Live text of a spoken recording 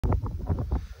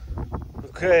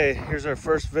Okay, here's our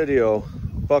first video.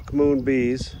 Buck moon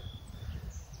bees.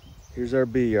 Here's our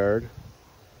bee yard.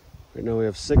 Right now we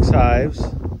have 6 hives.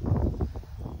 I'm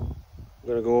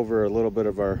going to go over a little bit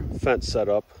of our fence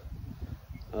setup.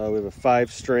 We have a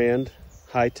 5-strand,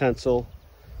 high tensile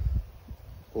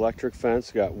electric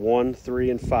fence. We got 1, 3,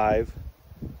 and 5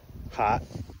 hot.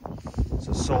 It's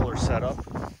a solar setup,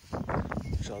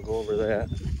 which I'll go over that.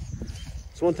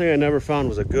 So one thing I never found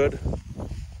was a good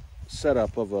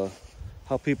setup of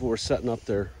how people were setting up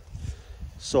their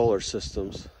solar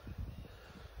systems.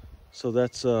 So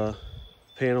that's a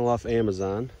panel off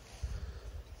Amazon.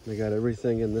 I got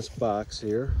everything in this box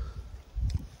here.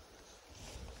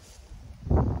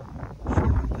 Show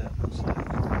you what that looks like.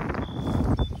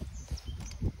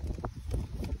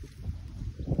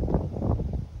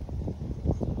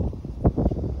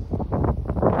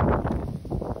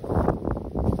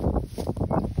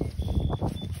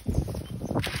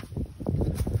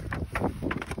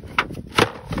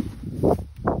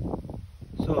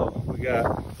 So we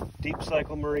got deep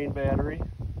cycle marine battery.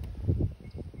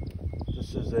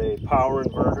 This is a power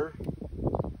inverter,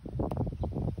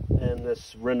 and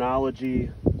this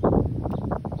Renology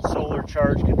solar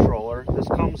charge controller. This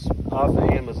comes off of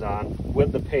Amazon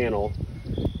with the panel.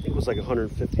 I think it was like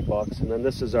 150 bucks. And then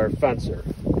this is our fencer.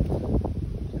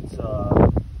 It's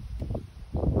a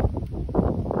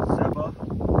Zeba.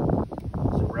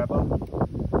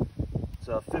 It's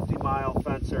a 50-mile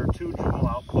fencer, 2-joule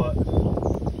output.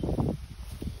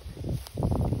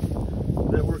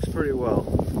 That works pretty well.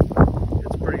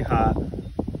 It's pretty hot.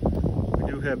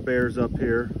 We do have bears up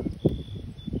here.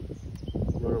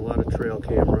 Run a lot of trail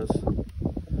cameras.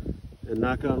 And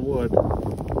knock on wood,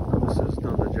 this has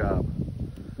done the job.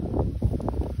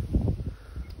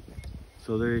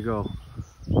 So there you go.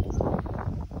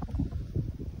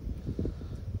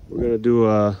 We're going to do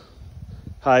a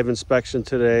hive inspection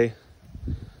today.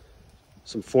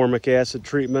 Some formic acid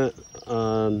treatment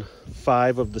on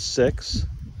 5 of the 6.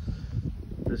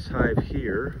 This hive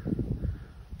here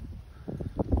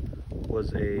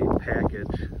was a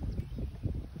package.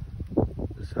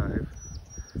 This hive,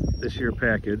 this year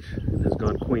package, has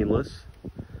gone queenless.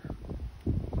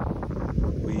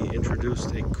 We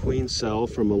introduced a queen cell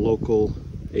from a local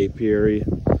apiary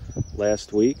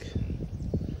last week.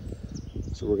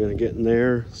 So we're going to get in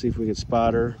there, see if we can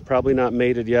spot her. Probably not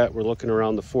mated yet. We're looking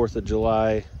around the 4th of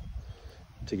July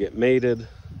to get mated.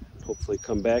 Hopefully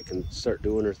come back and start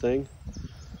doing her thing.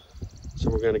 So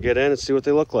we're going to get in and see what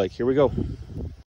they look like. Here we go.